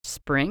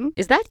Spring?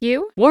 Is that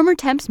you? Warmer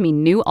temps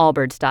mean new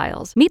Allbirds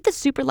styles. Meet the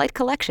Super Light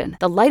Collection,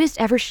 the lightest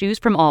ever shoes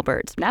from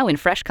Allbirds, now in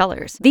fresh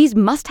colors. These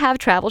must-have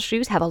travel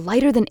shoes have a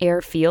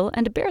lighter-than-air feel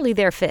and a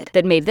barely-there fit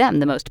that made them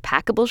the most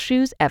packable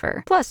shoes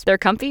ever. Plus, they're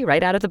comfy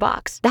right out of the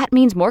box. That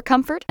means more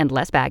comfort and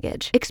less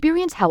baggage.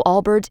 Experience how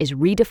Allbirds is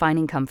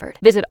redefining comfort.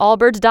 Visit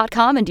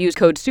allbirds.com and use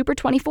code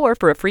SUPER24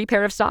 for a free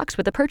pair of socks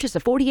with a purchase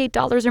of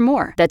 $48 or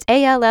more. That's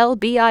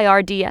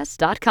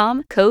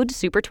ALLBIRDS.com, code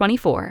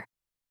SUPER24.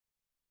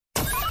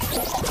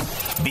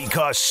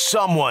 Because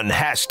someone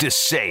has to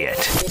say it.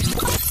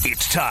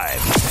 It's time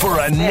for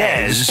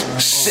ANEZ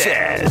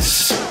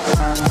Says.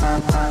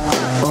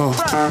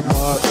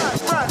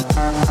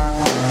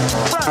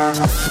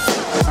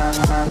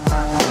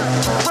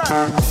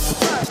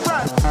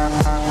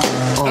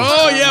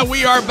 Oh, yeah,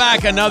 we are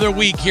back another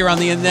week here on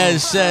the ANEZ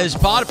Says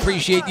pod.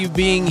 Appreciate you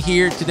being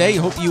here today.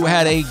 Hope you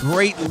had a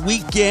great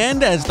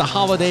weekend as the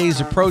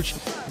holidays approach.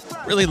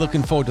 Really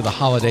looking forward to the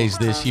holidays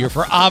this year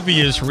for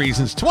obvious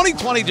reasons.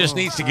 2020 just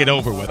needs to get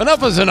over with.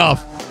 Enough is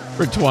enough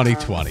for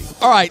 2020.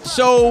 All right,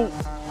 so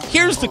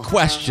here's the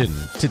question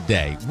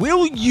today.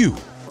 Will you,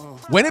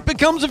 when it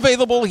becomes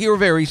available here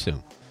very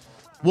soon,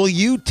 will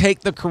you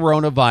take the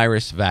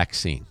coronavirus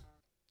vaccine?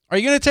 Are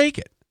you going to take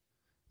it?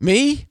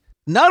 Me?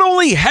 Not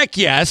only heck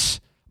yes,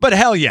 but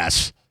hell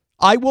yes.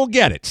 I will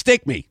get it.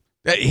 Stick me.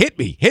 Hit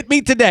me. Hit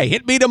me today.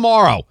 Hit me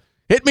tomorrow.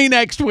 Hit me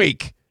next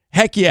week.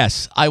 Heck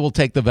yes, I will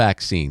take the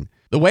vaccine.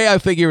 The way I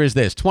figure is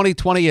this.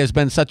 2020 has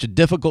been such a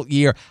difficult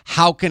year.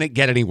 How can it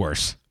get any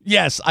worse?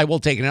 Yes, I will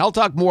take it. And I'll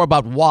talk more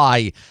about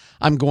why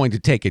I'm going to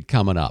take it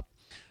coming up.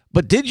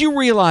 But did you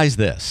realize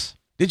this?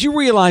 Did you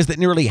realize that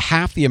nearly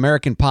half the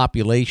American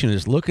population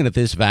is looking at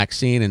this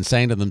vaccine and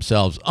saying to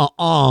themselves,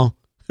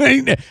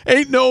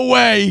 ain't no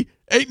way.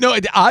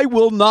 I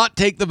will not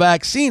take the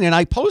vaccine. And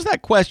I posed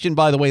that question,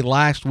 by the way,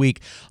 last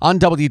week on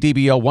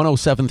WDBO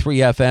 107.3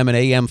 FM and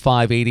AM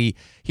 580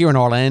 here in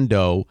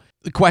Orlando.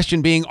 The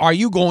question being, are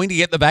you going to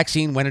get the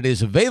vaccine when it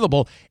is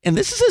available? And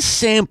this is a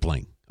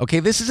sampling, okay?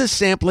 This is a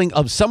sampling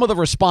of some of the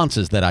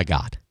responses that I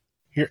got.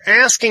 You're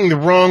asking the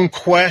wrong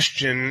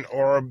question,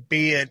 or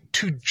be it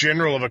too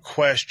general of a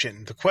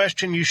question. The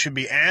question you should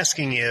be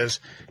asking is,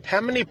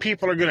 how many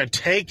people are going to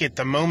take it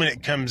the moment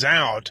it comes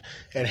out,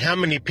 and how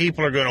many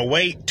people are going to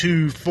wait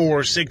 2,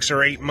 4, 6,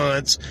 or 8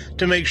 months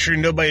to make sure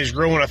nobody's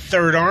growing a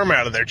third arm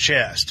out of their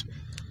chest?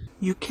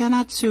 You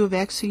cannot sue a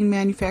vaccine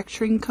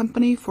manufacturing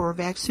company for a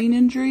vaccine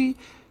injury.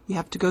 You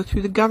have to go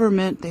through the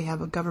government. They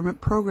have a government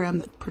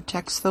program that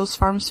protects those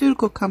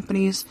pharmaceutical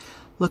companies.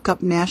 Look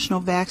up National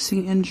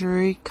Vaccine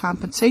Injury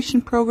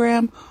Compensation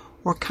Program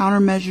or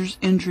Countermeasures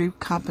Injury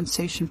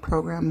Compensation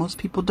Program. Most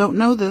people don't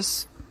know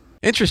this.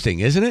 Interesting,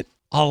 isn't it?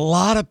 A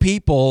lot of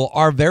people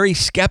are very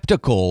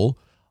skeptical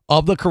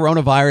of the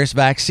coronavirus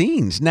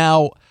vaccines.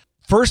 Now,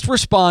 first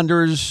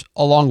responders,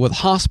 along with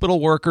hospital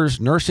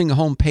workers, nursing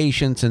home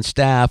patients, and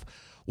staff,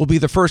 will be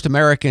the first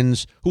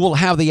Americans who will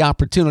have the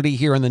opportunity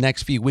here in the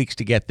next few weeks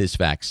to get this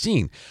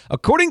vaccine.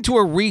 According to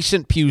a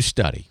recent Pew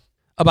study,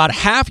 about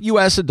half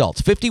U.S.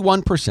 adults,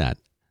 51%,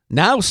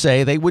 now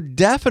say they would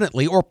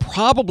definitely or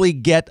probably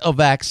get a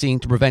vaccine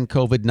to prevent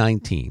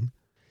COVID-19.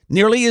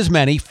 Nearly as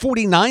many,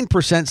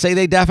 49%, say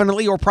they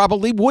definitely or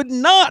probably would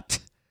not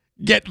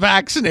get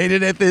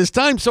vaccinated at this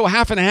time. So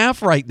half and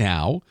half right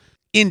now.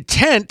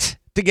 Intent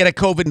to get a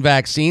COVID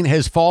vaccine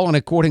has fallen,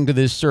 according to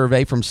this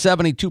survey, from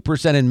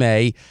 72% in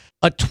May,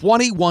 a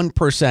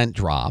 21%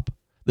 drop.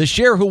 The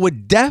share who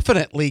would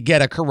definitely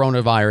get a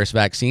coronavirus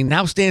vaccine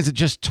now stands at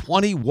just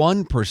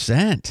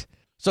 21%.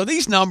 So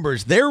these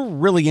numbers, they're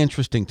really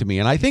interesting to me.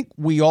 And I think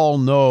we all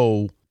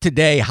know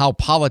today how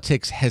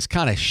politics has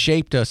kind of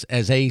shaped us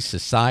as a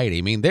society.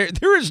 I mean,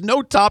 there is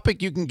no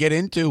topic you can get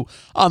into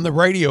on the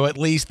radio, at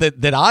least,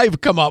 that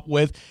I've come up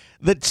with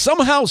that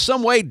somehow,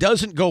 some way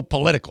doesn't go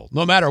political,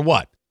 no matter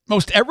what.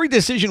 Most every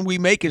decision we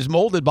make is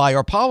molded by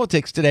our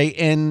politics today,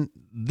 and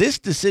this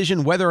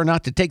decision whether or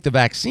not to take the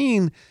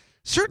vaccine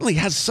certainly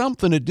has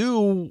something to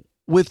do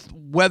with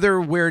whether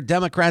we're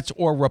Democrats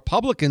or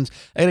Republicans.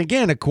 And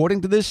again,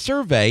 according to this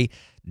survey,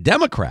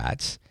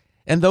 Democrats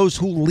and those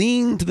who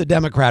lean to the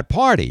Democrat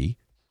Party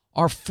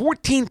are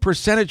 14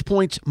 percentage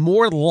points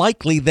more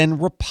likely than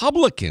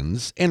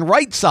Republicans and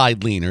right-side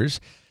leaners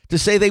to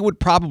say they would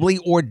probably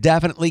or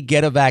definitely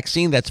get a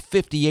vaccine. That's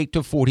 58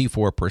 to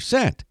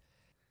 44%.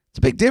 It's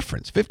a big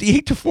difference,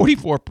 58 to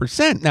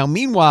 44%. Now,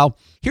 meanwhile,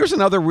 here's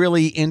another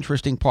really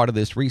interesting part of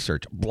this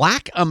research.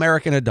 Black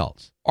American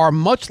adults are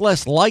much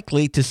less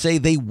likely to say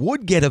they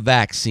would get a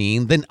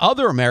vaccine than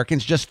other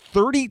Americans. Just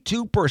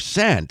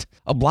 32%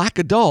 of black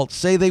adults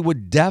say they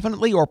would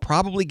definitely or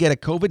probably get a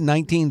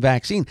COVID-19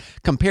 vaccine,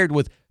 compared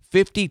with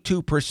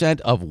 52%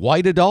 of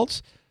white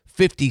adults,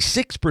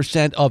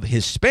 56% of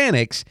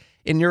Hispanics,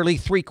 and nearly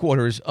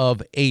 3/4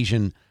 of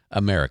Asian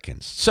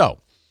Americans. So,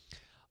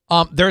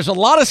 there's a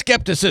lot of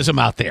skepticism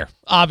out there,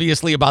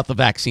 obviously, about the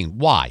vaccine.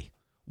 Why?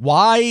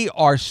 Why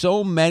are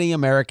so many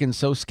Americans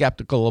so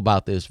skeptical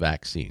about this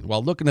vaccine?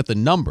 Well, looking at the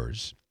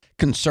numbers,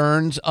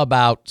 concerns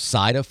about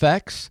side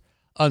effects,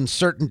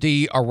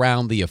 Uncertainty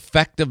around the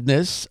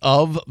effectiveness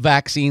of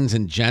vaccines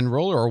in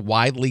general are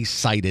widely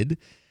cited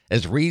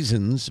as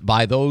reasons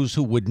by those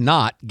who would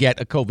not get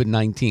a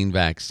COVID-19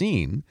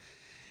 vaccine.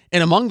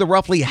 And among the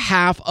roughly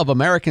half of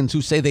Americans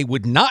who say they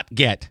would not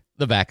get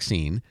the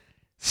vaccine,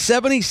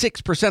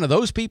 76% of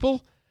those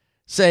people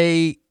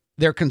say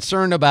their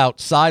concern about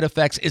side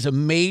effects is a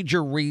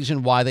major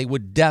reason why they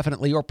would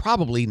definitely or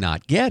probably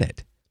not get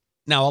it.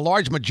 Now, a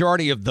large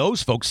majority of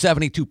those folks,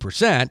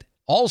 72%,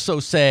 also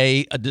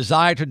say a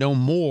desire to know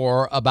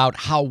more about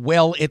how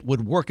well it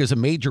would work is a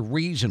major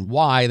reason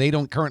why they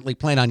don't currently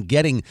plan on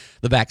getting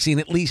the vaccine,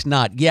 at least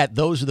not yet.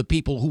 Those are the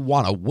people who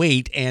want to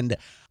wait, and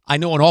I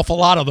know an awful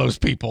lot of those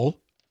people.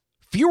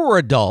 Fewer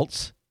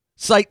adults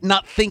cite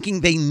not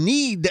thinking they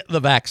need the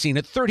vaccine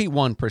at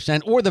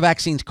 31%, or the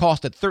vaccine's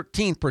cost at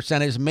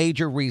 13% as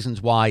major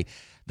reasons why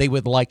they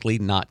would likely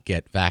not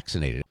get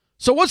vaccinated.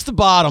 So what's the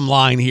bottom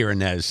line here,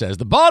 ANEZ says?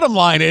 The bottom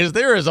line is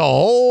there is a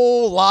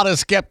whole lot of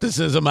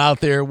skepticism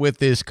out there with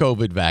this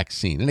COVID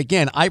vaccine. And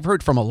again, I've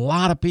heard from a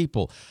lot of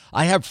people.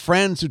 I have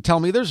friends who tell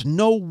me there's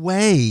no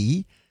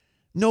way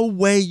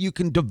you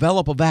can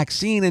develop a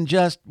vaccine in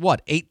just,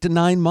 8 to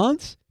 9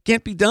 months?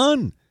 Can't be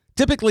done.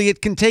 Typically,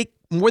 it can take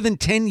more than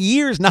 10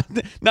 years,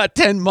 not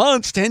 10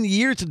 months, 10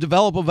 years to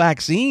develop a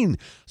vaccine.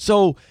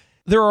 So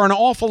there are an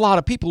awful lot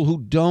of people who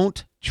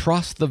don't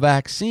trust the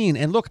vaccine.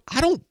 And look, I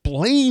don't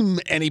blame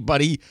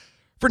anybody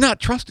for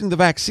not trusting the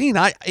vaccine.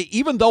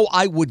 Even though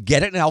I would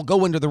get it, and I'll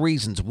go into the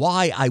reasons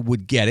why I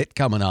would get it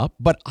coming up,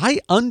 but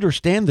I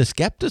understand the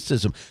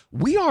skepticism.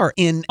 We are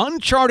in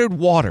uncharted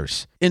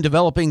waters in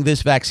developing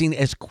this vaccine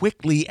as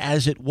quickly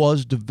as it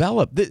was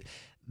developed.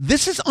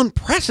 This is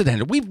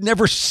unprecedented. We've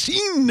never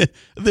seen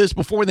this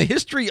before in the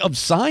history of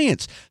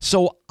science.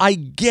 So I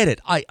get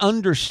it. I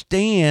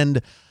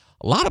understand.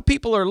 A lot of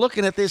people are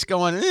looking at this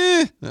going,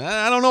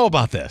 I don't know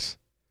about this.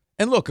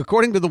 And look,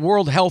 according to the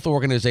World Health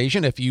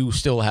Organization, if you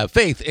still have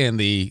faith in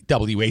the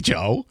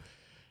WHO,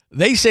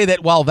 they say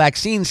that while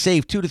vaccines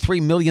save 2 to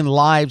 3 million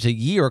lives a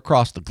year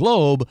across the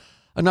globe,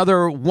 another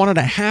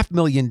 1.5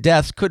 million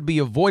deaths could be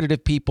avoided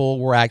if people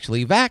were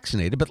actually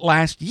vaccinated. But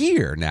last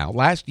year,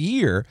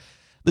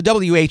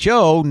 the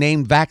WHO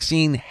named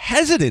vaccine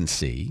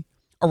hesitancy,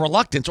 a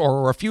reluctance or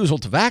a refusal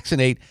to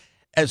vaccinate,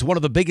 as one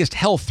of the biggest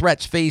health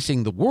threats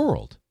facing the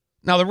world.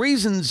 Now, the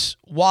reasons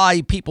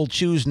why people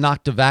choose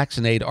not to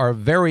vaccinate are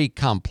very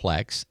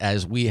complex,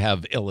 as we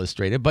have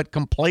illustrated, but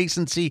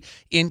complacency,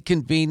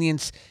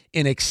 inconvenience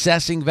in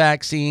accessing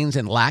vaccines,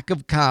 and lack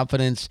of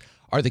confidence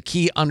are the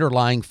key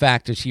underlying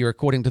factors here,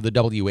 according to the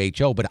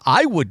WHO. But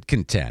I would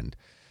contend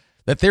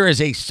that there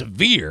is a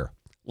severe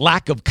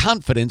lack of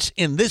confidence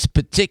in this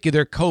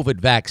particular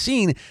COVID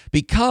vaccine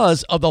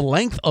because of the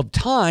length of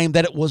time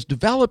that it was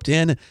developed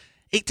in,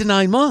 8 to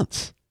 9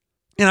 months.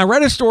 And I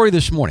read a story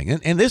this morning,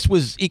 and this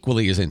was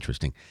equally as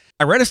interesting.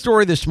 I read a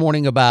story this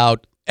morning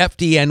about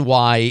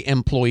FDNY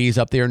employees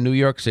up there in New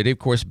York City, of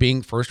course,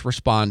 being first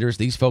responders.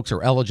 These folks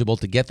are eligible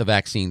to get the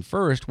vaccine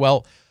first.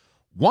 Well,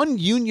 one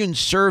union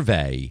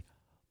survey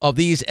of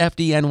these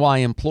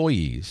FDNY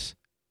employees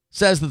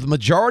says that the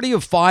majority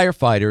of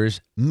firefighters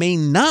may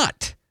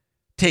not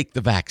take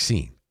the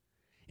vaccine.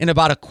 And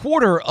about a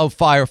quarter of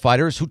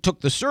firefighters who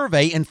took the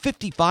survey, and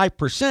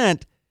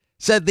 55%,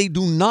 said they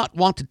do not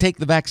want to take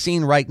the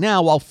vaccine right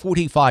now, while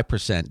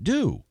 45%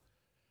 do.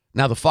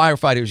 Now, the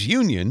firefighters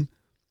union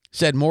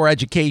said more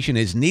education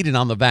is needed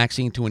on the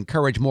vaccine to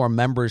encourage more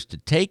members to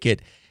take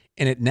it,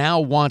 and it now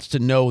wants to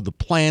know the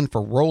plan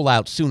for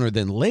rollout sooner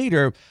than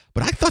later.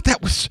 But I thought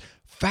that was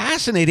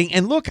fascinating.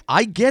 And look,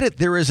 I get it.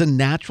 There is a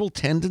natural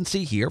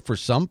tendency here for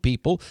some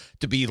people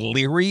to be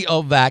leery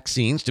of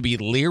vaccines, to be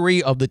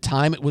leery of the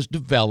time it was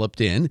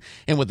developed in.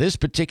 And with this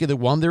particular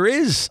one, there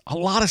is a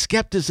lot of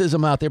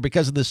skepticism out there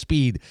because of the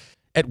speed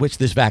at which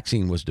this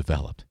vaccine was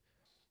developed.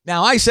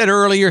 Now, I said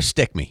earlier,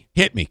 stick me,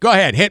 hit me, go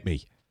ahead, hit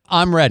me.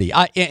 I'm ready.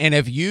 And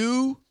if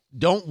you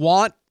don't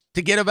want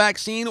to get a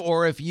vaccine,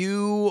 or if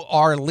you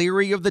are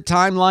leery of the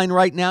timeline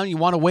right now, you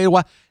want to wait a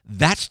while,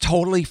 that's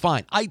totally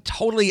fine. I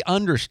totally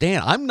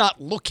understand. I'm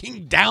not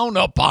looking down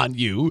upon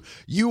you.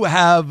 You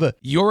have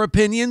your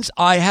opinions.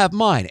 I have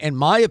mine. And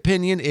my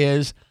opinion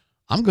is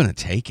I'm going to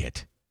take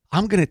it.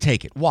 I'm going to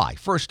take it. Why?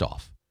 First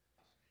off,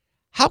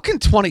 how can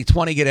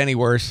 2020 get any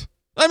worse?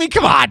 I mean,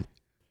 come on.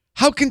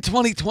 How can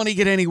 2020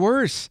 get any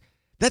worse?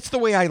 That's the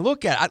way I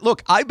look at it.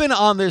 Look, I've been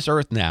on this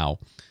earth now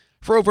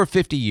for over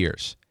 50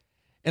 years.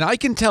 And I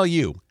can tell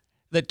you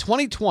that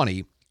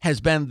 2020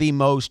 has been the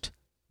most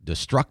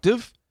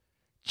destructive,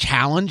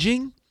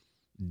 challenging,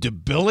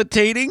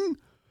 debilitating,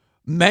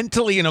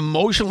 mentally and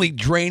emotionally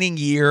draining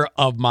year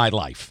of my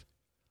life.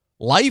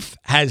 Life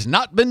has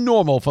not been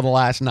normal for the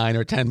last 9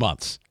 or 10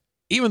 months.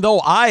 Even though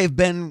I've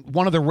been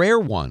one of the rare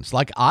ones,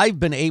 like I've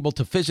been able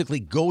to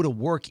physically go to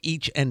work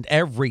each and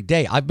every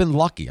day. I've been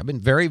lucky. I've been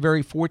very,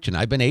 very fortunate.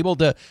 I've been able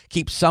to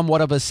keep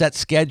somewhat of a set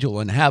schedule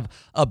and have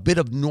a bit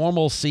of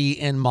normalcy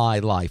in my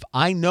life.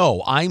 I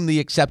know I'm the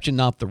exception,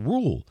 not the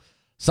rule.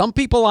 Some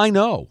people I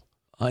know,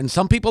 and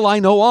some people I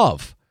know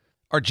of,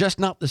 are just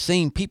not the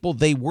same people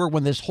they were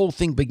when this whole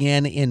thing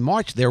began in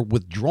March. They're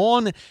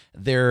withdrawn,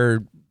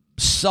 they're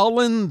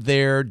sullen,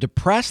 they're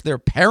depressed, they're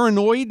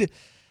paranoid.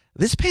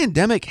 This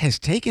pandemic has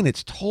taken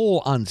its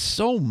toll on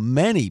so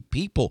many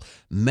people,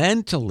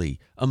 mentally,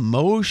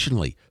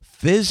 emotionally,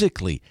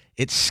 physically.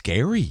 It's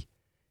scary.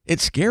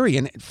 It's scary.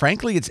 And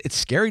frankly, it's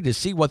scary to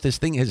see what this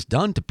thing has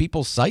done to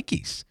people's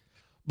psyches.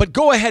 But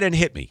go ahead and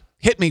hit me.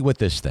 Hit me with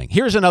this thing.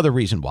 Here's another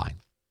reason why.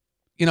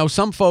 You know,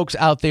 some folks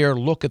out there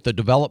look at the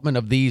development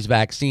of these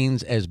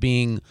vaccines as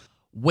being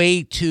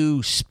way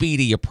too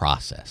speedy a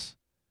process.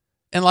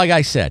 And like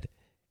I said,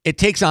 it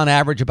takes on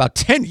average about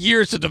 10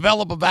 years to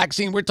develop a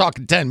vaccine. We're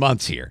talking 10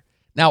 months here.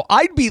 Now,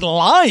 I'd be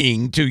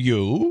lying to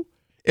you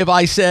if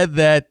I said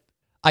that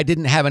I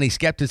didn't have any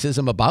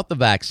skepticism about the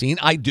vaccine.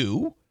 I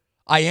do.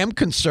 I am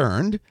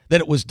concerned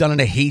that it was done in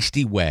a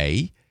hasty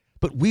way,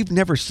 but we've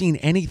never seen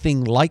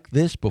anything like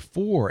this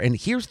before. And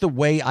here's the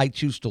way I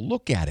choose to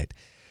look at it.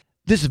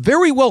 This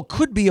very well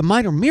could be a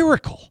minor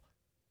miracle.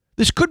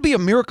 This could be a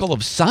miracle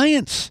of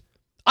science.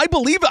 I'm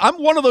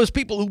one of those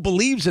people who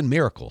believes in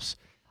miracles.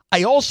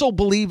 I also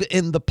believe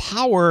in the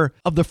power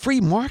of the free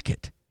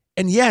market.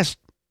 And yes,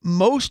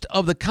 most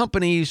of the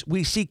companies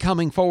we see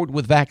coming forward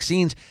with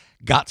vaccines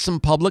got some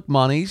public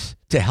monies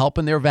to help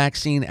in their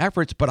vaccine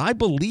efforts, but I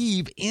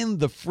believe in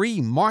the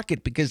free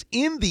market because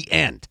in the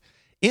end,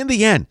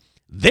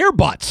 their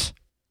butts,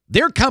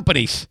 their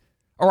companies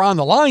are on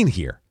the line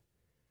here.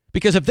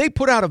 Because if they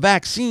put out a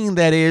vaccine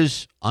that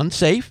is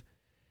unsafe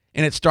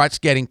and it starts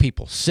getting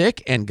people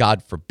sick and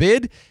God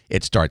forbid,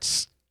 it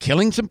starts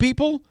killing some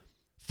people,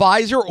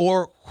 Pfizer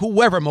or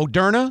whoever,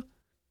 Moderna,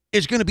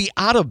 is going to be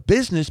out of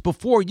business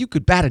before you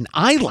could bat an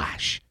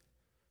eyelash.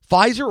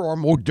 Pfizer or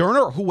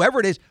Moderna or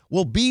whoever it is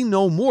will be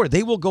no more.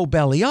 They will go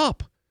belly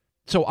up.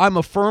 So I'm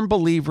a firm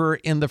believer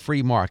in the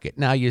free market.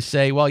 Now you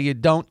say, well, you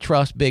don't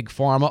trust big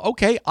pharma.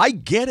 Okay, I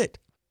get it.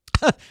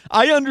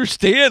 I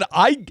understand.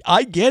 I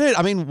get it.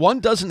 I mean,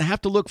 one doesn't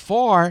have to look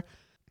far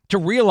to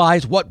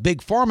realize what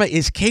big pharma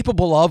is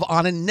capable of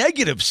on a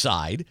negative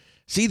side.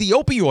 See the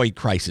opioid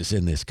crisis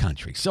in this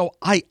country. So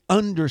I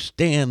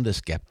understand the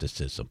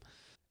skepticism.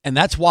 And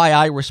that's why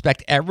I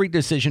respect every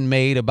decision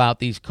made about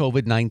these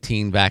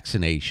COVID-19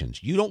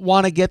 vaccinations. You don't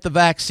want to get the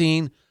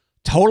vaccine,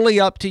 totally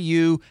up to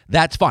you.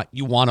 That's fine.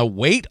 You want to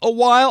wait a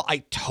while?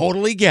 I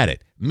totally get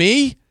it.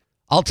 Me?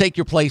 I'll take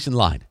your place in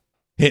line.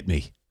 Hit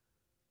me.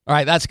 All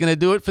right, that's going to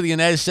do it for the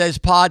ANEZ SEZ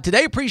pod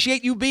today.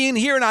 Appreciate you being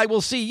here, and I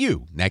will see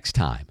you next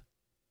time.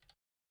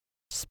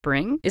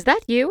 Spring? Is that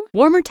you?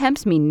 Warmer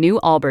temps mean new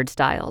Allbirds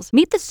styles.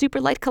 Meet the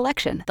Superlight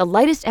Collection, the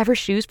lightest ever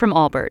shoes from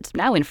Allbirds,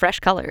 now in fresh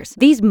colors.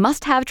 These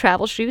must-have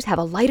travel shoes have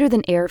a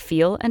lighter-than-air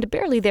feel and a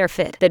barely-there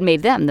fit that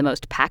made them the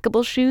most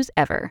packable shoes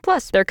ever.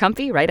 Plus, they're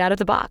comfy right out of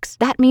the box.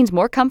 That means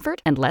more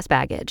comfort and less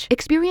baggage.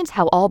 Experience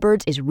how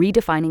Allbirds is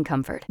redefining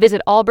comfort.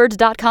 Visit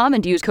allbirds.com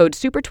and use code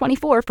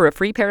SUPER24 for a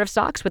free pair of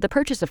socks with a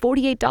purchase of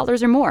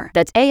 $48 or more.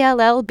 That's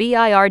ALLBIRDS.com,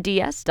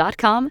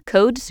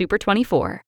 code SUPER24.